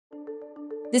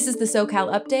This is the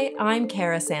SoCal Update. I'm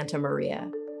Cara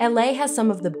Santamaria. LA has some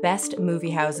of the best movie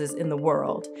houses in the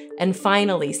world, and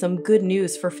finally, some good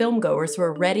news for filmgoers who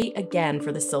are ready again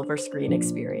for the silver screen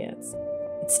experience.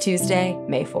 It's Tuesday,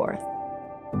 May 4th.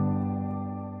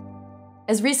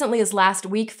 As recently as last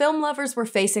week, film lovers were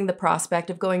facing the prospect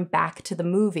of going back to the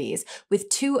movies, with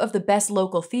two of the best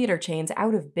local theater chains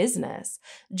out of business.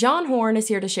 John Horn is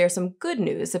here to share some good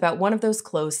news about one of those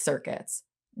closed circuits.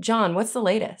 John, what's the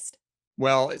latest?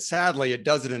 Well, sadly, it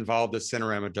doesn't involve the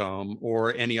Cinerama Dome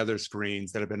or any other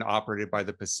screens that have been operated by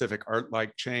the Pacific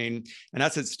ArcLight chain. And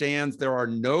as it stands, there are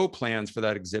no plans for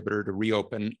that exhibitor to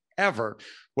reopen ever.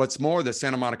 What's more, the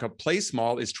Santa Monica Place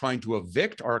Mall is trying to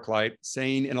evict ArcLight,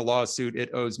 saying in a lawsuit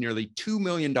it owes nearly $2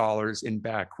 million in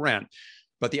back rent.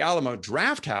 But the Alamo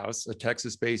Drafthouse, a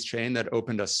Texas-based chain that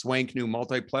opened a swank new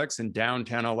multiplex in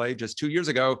downtown LA just 2 years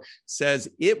ago, says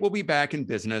it will be back in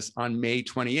business on May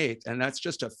 28th. And that's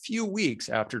just a few weeks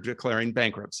after declaring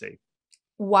bankruptcy.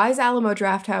 Why is Alamo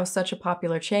Drafthouse such a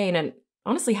popular chain? And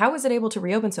honestly, how was it able to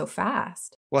reopen so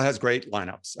fast? Well, it has great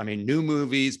lineups. I mean, new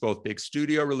movies, both big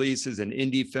studio releases and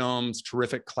indie films,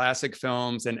 terrific classic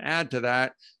films, and add to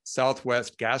that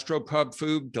Southwest gastropub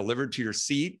food delivered to your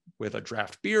seat with a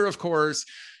draft beer, of course.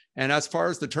 And as far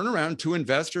as the turnaround, two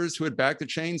investors who had backed the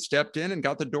chain stepped in and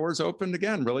got the doors opened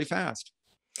again really fast.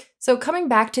 So coming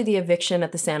back to the eviction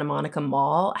at the Santa Monica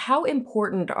Mall, how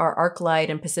important are ArcLight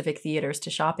and Pacific theaters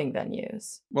to shopping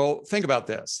venues? Well, think about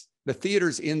this. The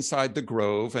theaters inside the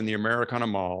Grove and the Americana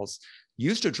malls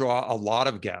used to draw a lot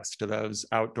of guests to those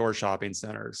outdoor shopping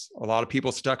centers. A lot of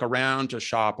people stuck around to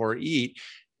shop or eat.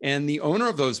 And the owner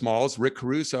of those malls, Rick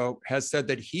Caruso, has said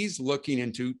that he's looking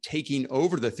into taking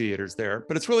over the theaters there,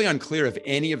 but it's really unclear if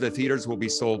any of the theaters will be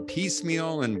sold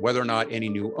piecemeal and whether or not any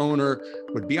new owner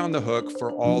would be on the hook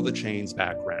for all the chain's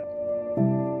back rent.